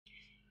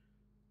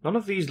None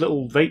of these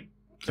little vape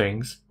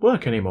things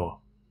work anymore.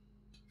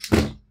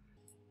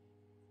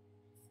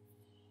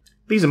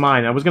 These are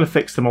mine. I was going to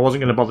fix them. I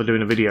wasn't going to bother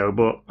doing a video,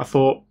 but I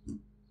thought,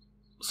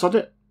 sod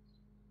it.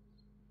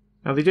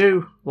 Now they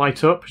do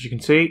light up, as you can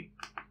see.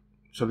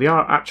 So they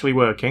are actually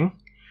working,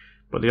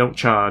 but they don't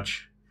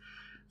charge.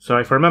 So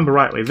if I remember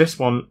rightly, this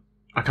one,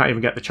 I can't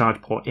even get the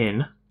charge port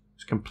in.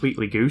 It's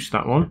completely goose,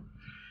 that one.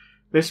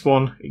 This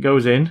one, it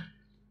goes in.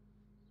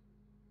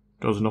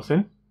 Does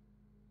nothing.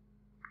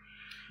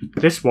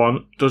 This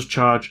one does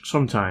charge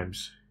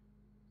sometimes.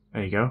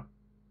 There you go.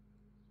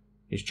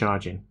 It's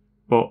charging.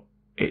 But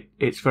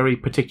it's very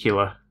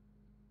particular.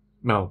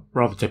 Well,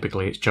 rather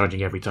typically, it's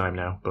charging every time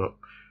now, but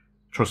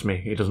trust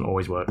me, it doesn't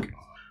always work.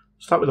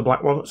 Start with the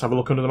black one. Let's have a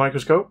look under the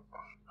microscope.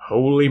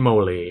 Holy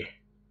moly. I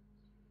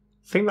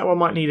think that one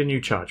might need a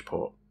new charge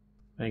port.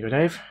 There you go,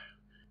 Dave.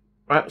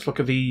 Right, let's look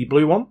at the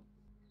blue one.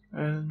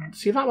 And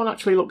see, that one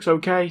actually looks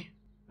okay.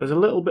 There's a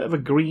little bit of a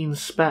green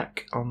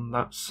speck on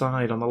that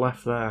side on the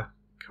left there.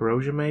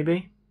 Corrosion,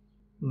 maybe?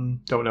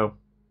 Don't know.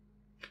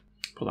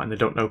 Put that in the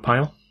don't know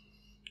pile.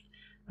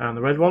 And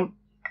the red one.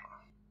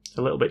 It's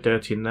a little bit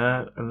dirty in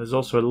there. And there's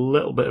also a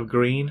little bit of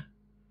green.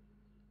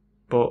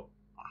 But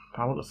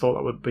I wouldn't have thought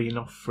that would be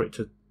enough for it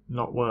to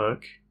not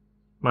work.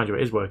 Mind you,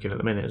 it is working at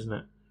the minute, isn't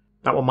it?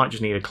 That one might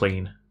just need a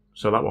clean.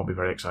 So that won't be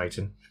very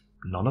exciting.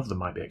 None of them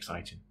might be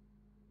exciting.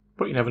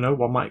 But you never know,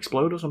 one might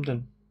explode or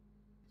something.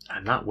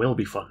 And that will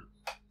be fun.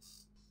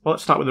 Well,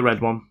 let's start with the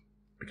red one,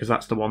 because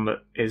that's the one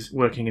that is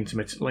working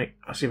intermittently.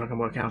 I'll see if I can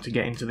work out how to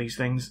get into these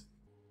things.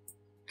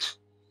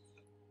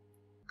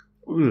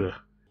 Ugh.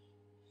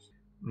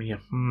 Yeah,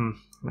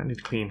 might need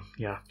to clean,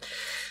 yeah.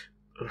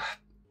 Ugh.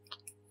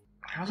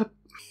 How's it?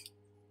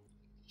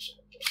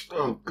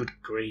 Oh, good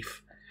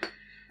grief.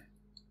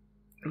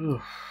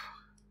 Ugh.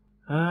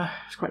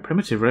 It's quite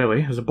primitive,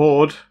 really. There's a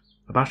board,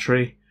 a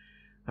battery,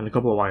 and a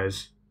couple of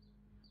wires.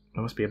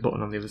 There must be a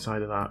button on the other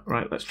side of that.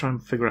 Right, let's try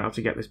and figure out how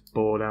to get this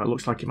board out. It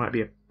looks like it might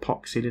be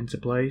epoxied into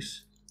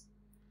place.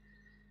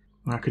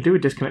 I could do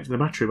with disconnecting the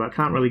battery, but I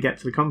can't really get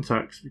to the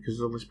contacts because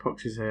all this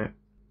epoxy's here.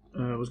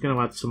 I was going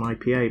to add some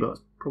IPA, but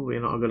that's probably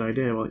not a good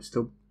idea while it's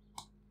still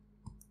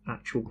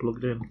actual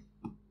plugged in.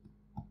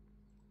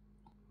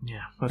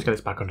 Yeah, let's get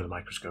this back under the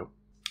microscope.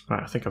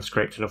 Right, I think I've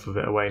scraped enough of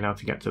it away now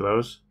to get to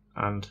those.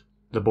 And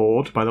the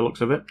board, by the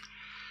looks of it.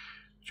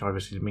 Which I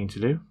obviously didn't mean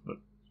to do, but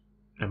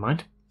never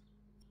mind.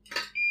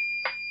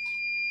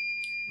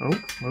 Oh.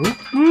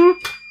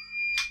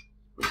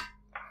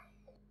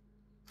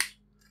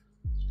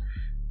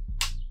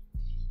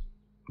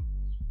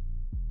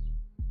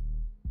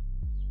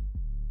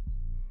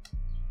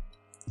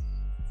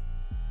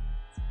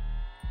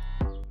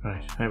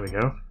 Right, there we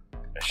go.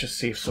 Let's just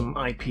see if some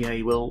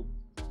IPA will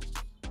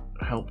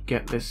help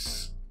get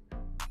this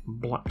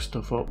black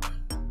stuff up.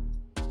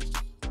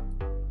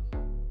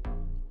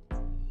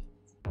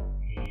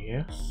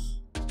 Yes.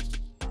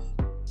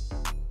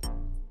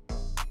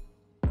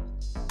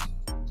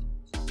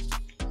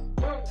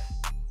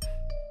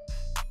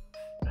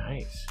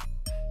 Nice.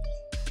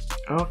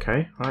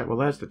 Okay, right, well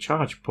there's the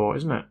charge port,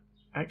 isn't it?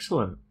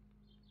 Excellent.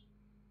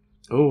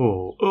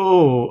 Oh,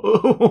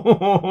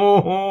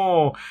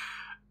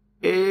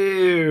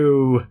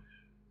 ew.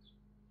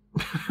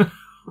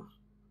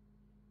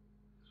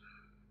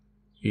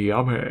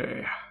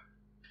 Yummy.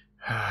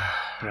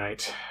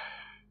 Right.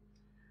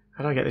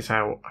 How do I get this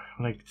out?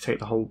 I'm going to take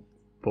the whole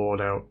board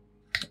out.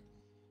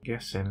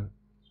 Guessing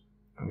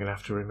I'm going to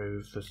have to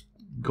remove the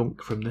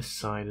gunk from this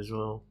side as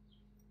well.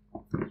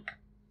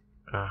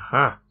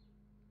 Aha.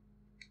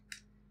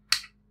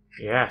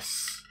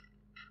 Yes.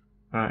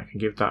 Right, I can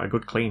give that a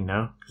good clean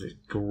now, because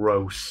it's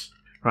gross.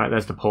 Right,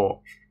 there's the port.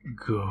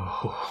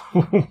 Go.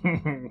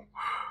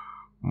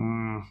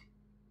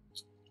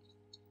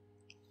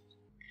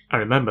 I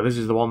remember, this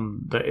is the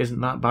one that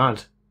isn't that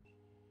bad.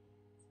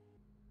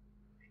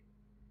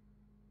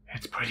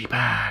 It's pretty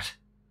bad.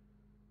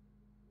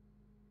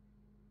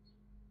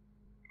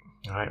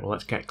 Alright, well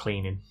let's get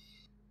cleaning.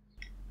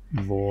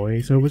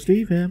 Voiceover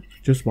Steve here.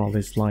 Just while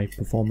this live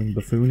performing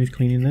buffoon is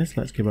cleaning this,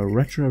 let's give a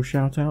retro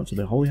shout out to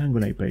the Holy Hand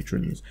Grenade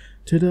patrons.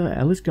 Tidder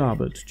Ellis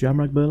Garbett,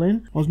 Jamrag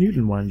Berlin, Oz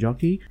Newton Wine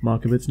Jockey,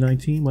 Markovitz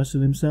 19,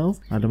 Weston himself,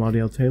 Adam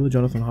RDL Taylor,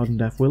 Jonathan Harden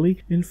Deaf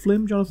Willie,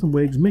 Inflim, Jonathan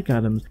Wiggs, Mick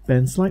Adams,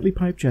 Ben Slightly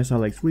Pipe Chess,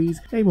 Alex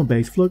Rees, A1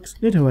 Base Flux,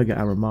 Nito Egger,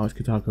 Aaron Marks,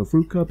 Katako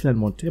Fruit Cups,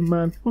 N1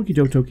 Timman, Monkey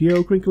Joe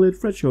Tokyo, Crinklid,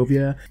 Fred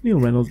Chauvier, Neil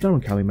Reynolds,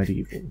 Darren Cali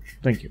Medieval.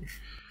 Thank you.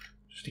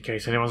 Just in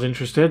case anyone's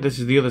interested, this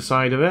is the other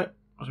side of it.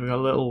 So we've got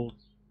a little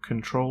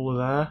controller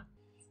there, a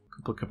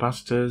couple of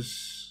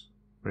capacitors,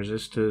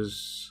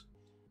 resistors,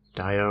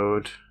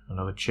 diode,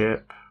 another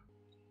chip.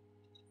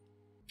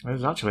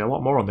 There's actually a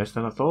lot more on this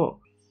than I thought.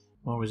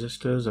 More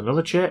resistors,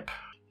 another chip,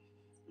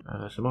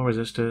 some more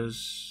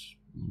resistors,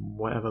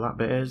 whatever that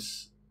bit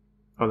is.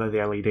 Oh, they're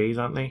the LEDs,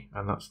 aren't they?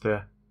 And that's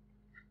the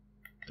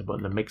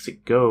button that makes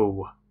it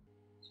go.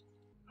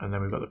 And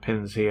then we've got the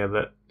pins here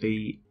that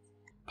the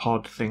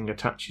pod thing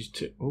attaches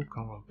to. Oh,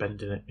 God, I'm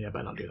bending it. Yeah, I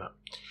better not do that.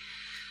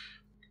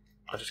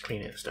 I'll just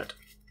clean it instead.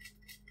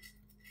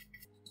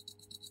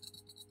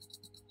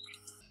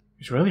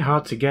 It's really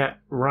hard to get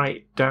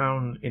right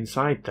down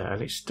inside there,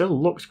 and it still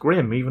looks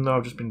grim, even though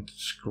I've just been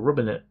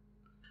scrubbing it.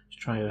 Let's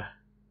try to...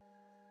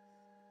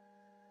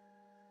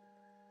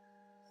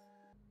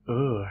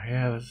 Oh,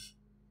 yeah, there's...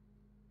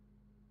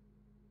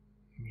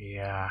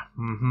 Yeah,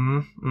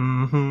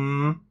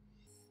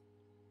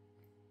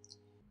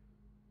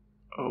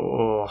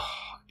 Oh,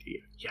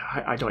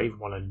 yeah, I don't even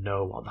want to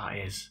know what that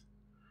is.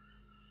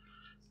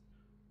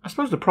 I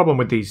suppose the problem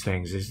with these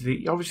things is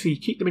that obviously you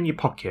keep them in your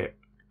pocket,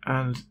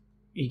 and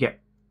you get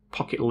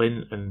pocket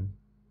lint and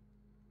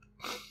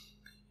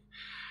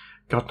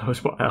God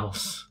knows what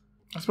else.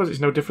 I suppose it's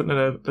no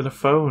different than a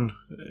phone.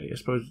 I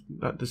suppose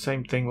that the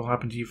same thing will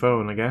happen to your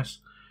phone, I guess.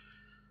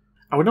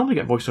 I would normally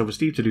get VoiceOver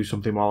Steve to do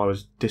something while I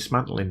was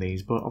dismantling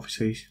these, but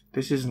obviously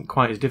this isn't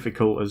quite as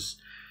difficult as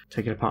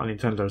taking apart a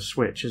Nintendo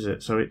Switch, is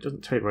it? So it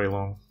doesn't take very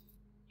long.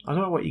 I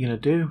don't know what you're going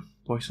to do,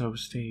 VoiceOver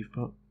Steve,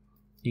 but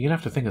you're going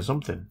to have to think of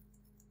something.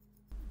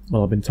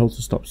 Well, I've been told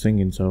to stop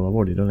singing, so I've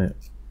already done it.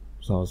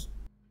 Soz.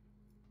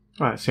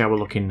 Right, let's see how we're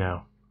looking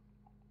now.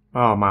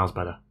 Oh, miles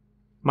better.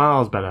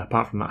 Miles better,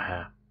 apart from that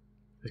hair.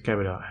 Let's get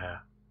rid of that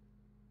hair.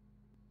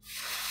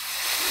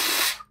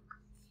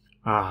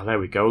 Ah, there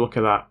we go, look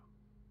at that.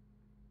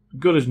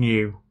 Good as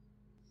new.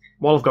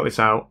 While I've got this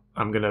out,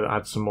 I'm going to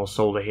add some more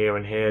solder here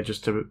and here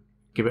just to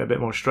give it a bit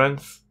more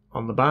strength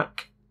on the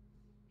back.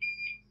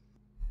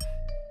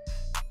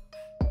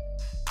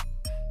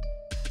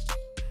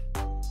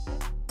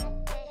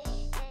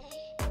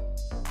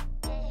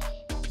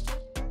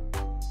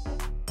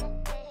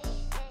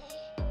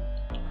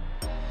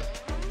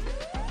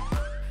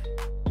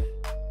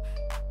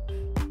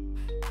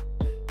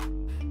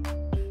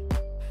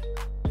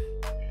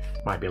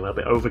 Might be a little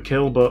bit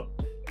overkill, but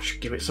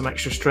should give it some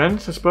extra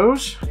strength, I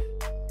suppose.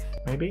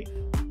 Maybe.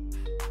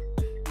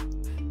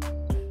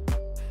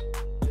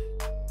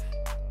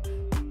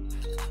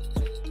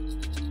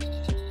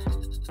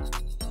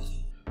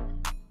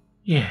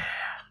 Yeah.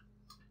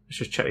 Let's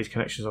just check these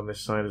connections on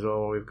this side as well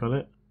while we've got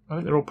it. I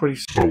think they're all pretty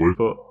solid,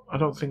 but I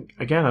don't think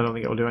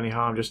it'll do any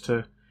harm just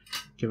to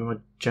give them a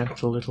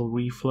gentle little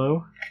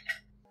reflow.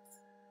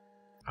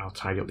 I'll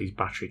tidy up these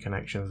battery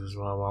connections as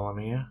well while I'm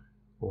here.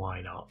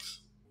 Why not?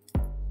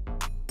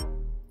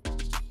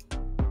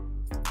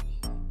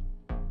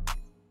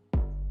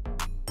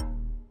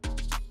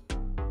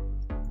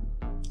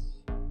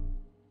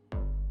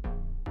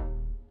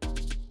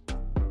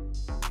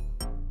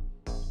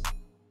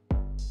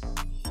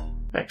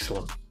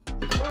 Excellent.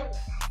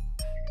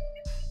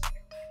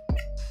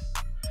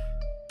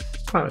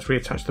 Right, let's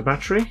reattach the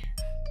battery.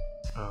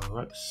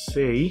 Let's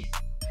see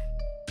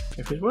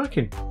if it's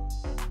working.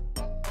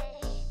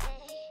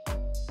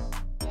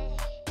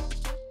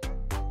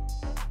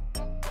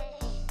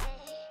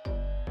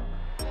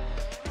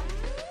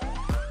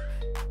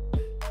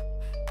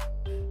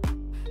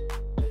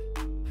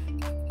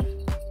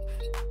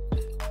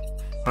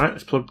 Right,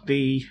 let's plug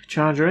the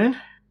charger in.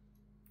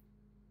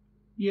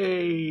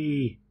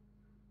 Yay!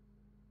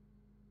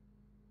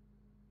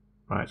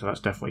 Right, so that's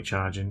definitely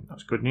charging.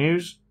 That's good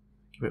news.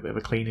 Give it a bit of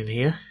a clean in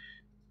here.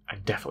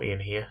 And definitely in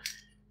here.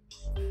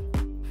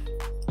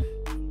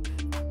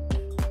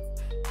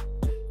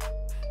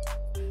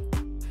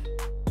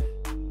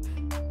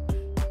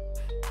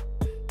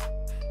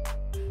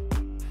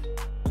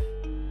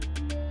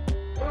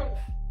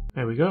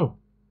 There we go.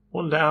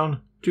 1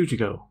 down, 2 to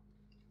go.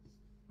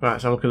 Right,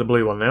 let's have a look at the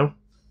blue one now.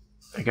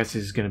 I guess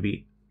this is going to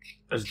be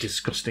as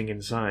disgusting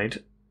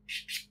inside.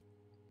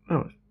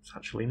 No, it's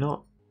actually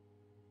not.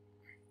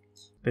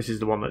 This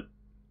is the one that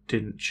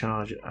didn't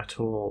charge at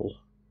all.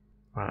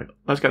 Right,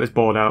 let's get this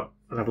board out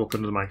and have a look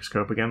under the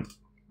microscope again.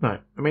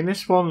 Right, I mean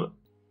this one,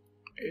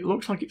 it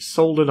looks like it's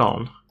soldered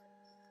on.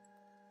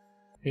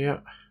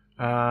 Yeah,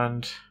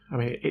 and I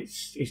mean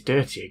it's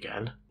dirty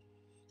again,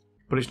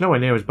 but it's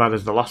nowhere near as bad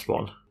as the last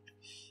one.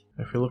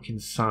 If we look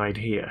inside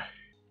here,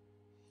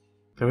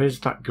 there is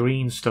that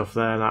green stuff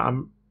there.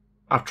 That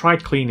I've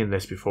tried cleaning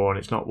this before and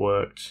it's not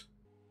worked.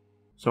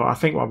 So I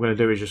think what I'm going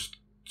to do is just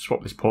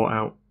swap this port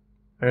out.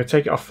 I'm going to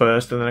take it off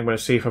first, and then I'm going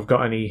to see if I've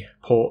got any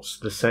ports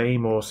the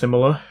same or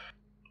similar.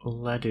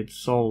 Leaded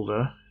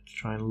solder to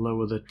try and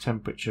lower the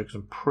temperature, because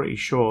I'm pretty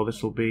sure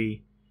this will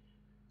be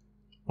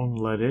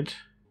unleaded.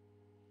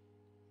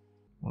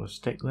 Want to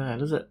stick there,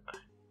 does it?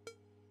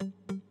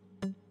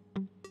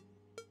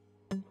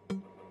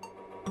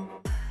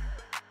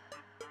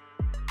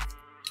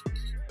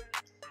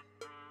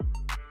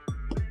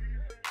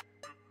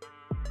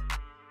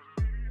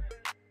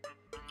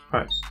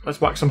 Right, let's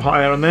whack some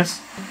hot air on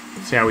this.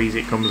 See how easy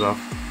it comes off.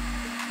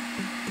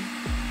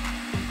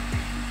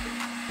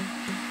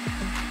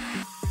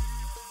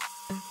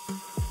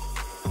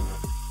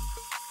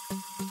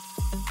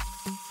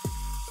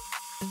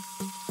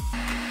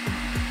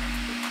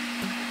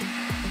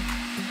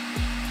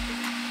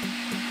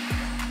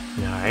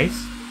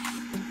 Nice.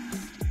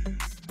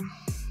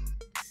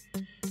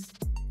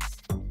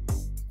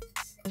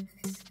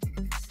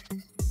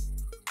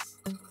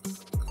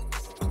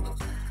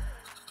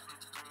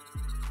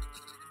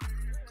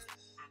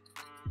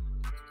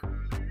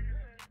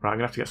 Right, I'm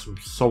going to have to get some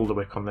solder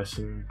wick on this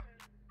and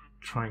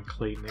try and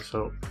clean this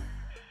up.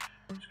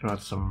 Just gonna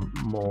add some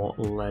more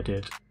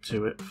leaded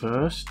to it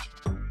first.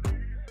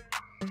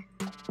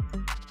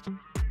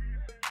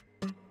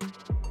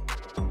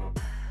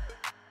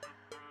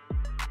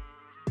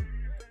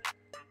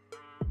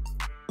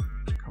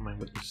 Come in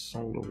with the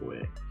solder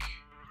wick.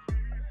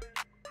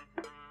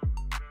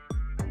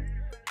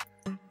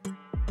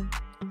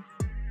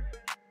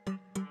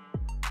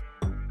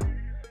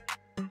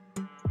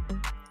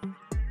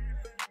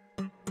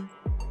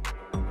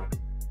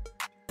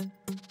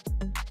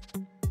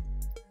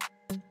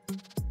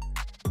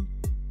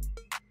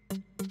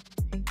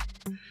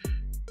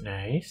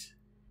 Nice.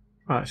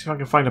 Right, see if I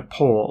can find a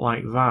port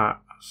like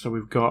that. So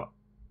we've got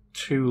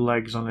 2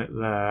 legs on it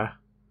there.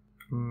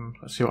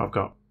 Let's see what I've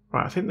got.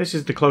 Right, I think this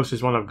is the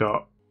closest one I've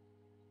got.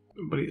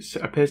 But it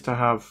appears to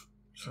have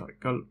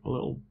got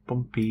little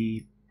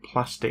bumpy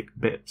plastic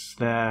bits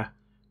there.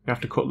 We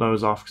have to cut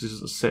those off because it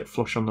doesn't sit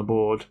flush on the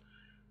board.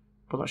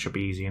 But that should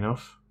be easy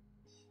enough.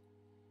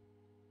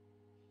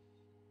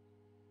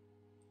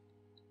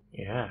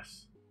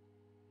 Yes.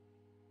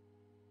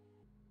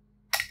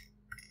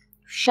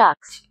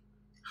 Shucks.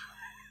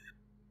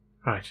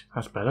 Right,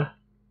 that's better.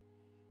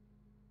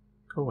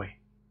 Go away.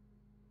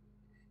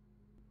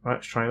 Right,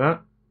 let's try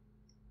that.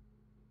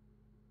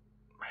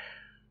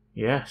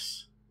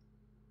 Yes.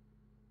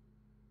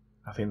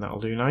 I think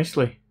that'll do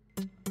nicely.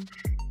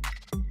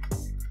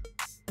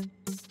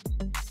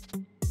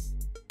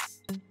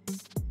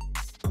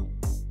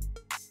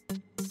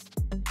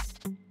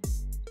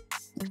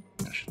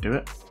 That should do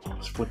it.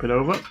 Let's flip it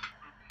over.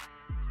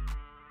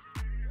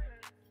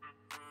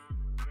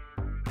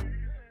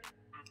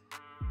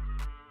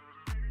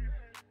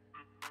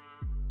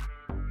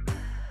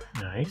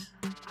 Nice.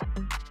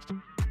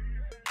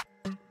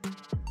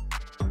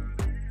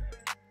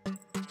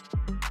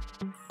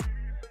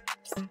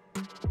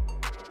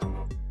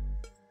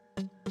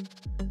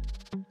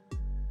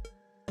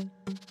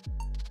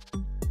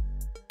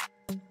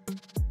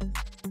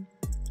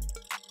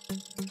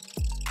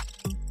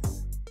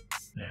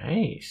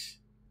 Nice.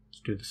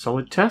 Let's do the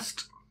solid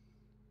test.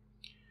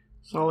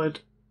 Solid,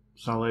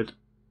 solid,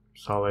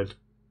 solid,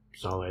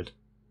 solid,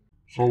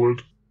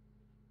 solid,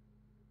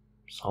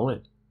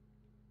 solid.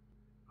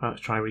 Let's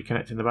try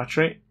reconnecting the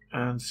battery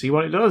and see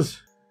what it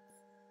does.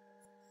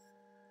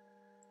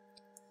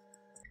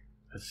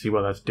 Let's see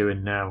what that's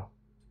doing now.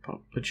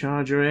 Pop the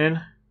charger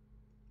in.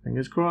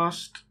 Fingers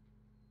crossed.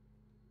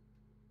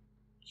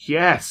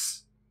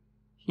 Yes!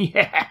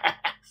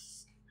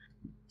 Yes!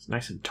 It's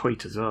nice and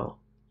tight as well.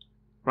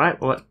 Right,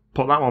 well let's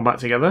put that one back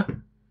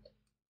together.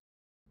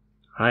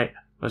 Right,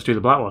 let's do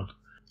the black one.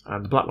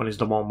 And the black one is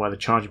the one where the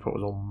charging port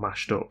was all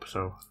mashed up,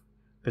 so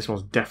this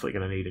one's definitely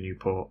going to need a new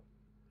port.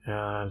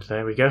 And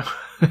there we go.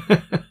 I don't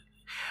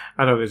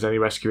think there's any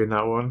rescue in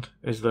that one,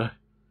 is there?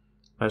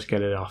 Let's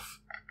get it off.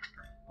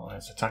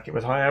 Let's attack it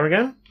with high air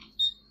again.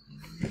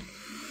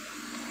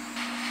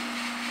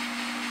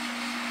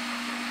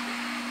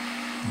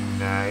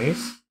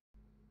 Nice.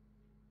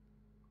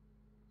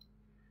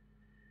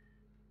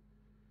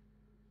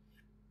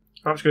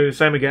 I'm just going to do the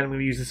same again. I'm going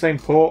to use the same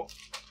port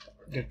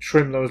to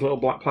trim those little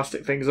black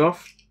plastic things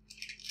off.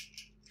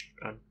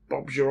 And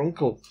Bob's your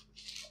uncle.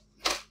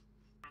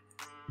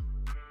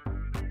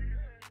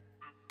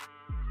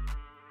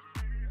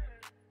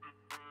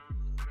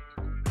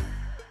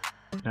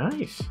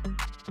 Nice.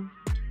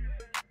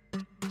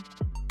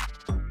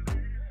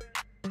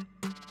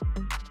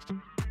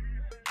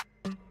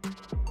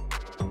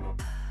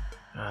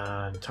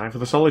 And time for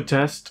the solid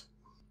test.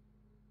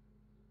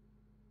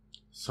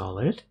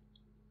 Solid.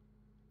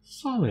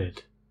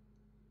 Solid.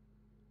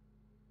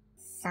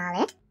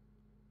 Solid.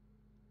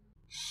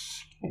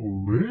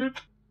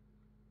 Solid.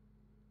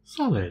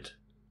 Solid.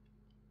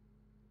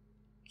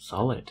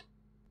 Solid.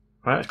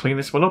 Right, let's clean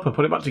this one up and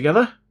put it back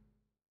together.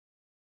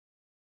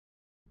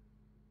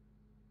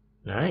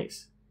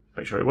 Nice.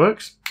 Make sure it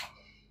works.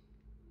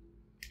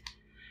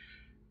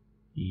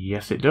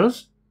 Yes, it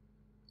does.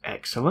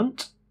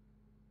 Excellent.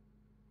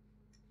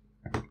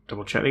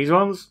 Double check these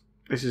ones.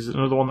 This is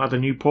another one that had a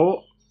new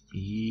port.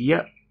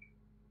 Yep.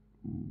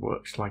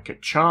 Works like a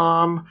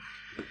charm.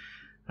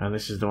 And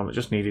this is the one that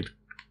just needed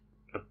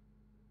a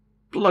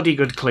bloody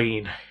good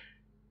clean.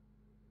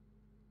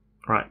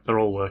 Right, they're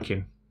all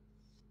working.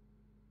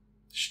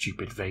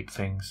 Stupid vape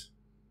things.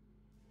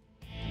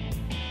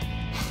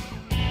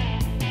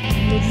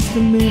 Just a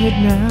minute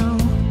now.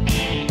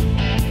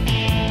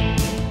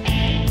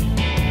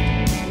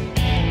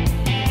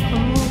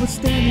 Oh, we're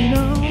standing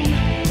on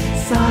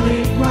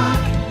solid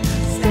rock,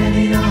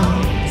 standing on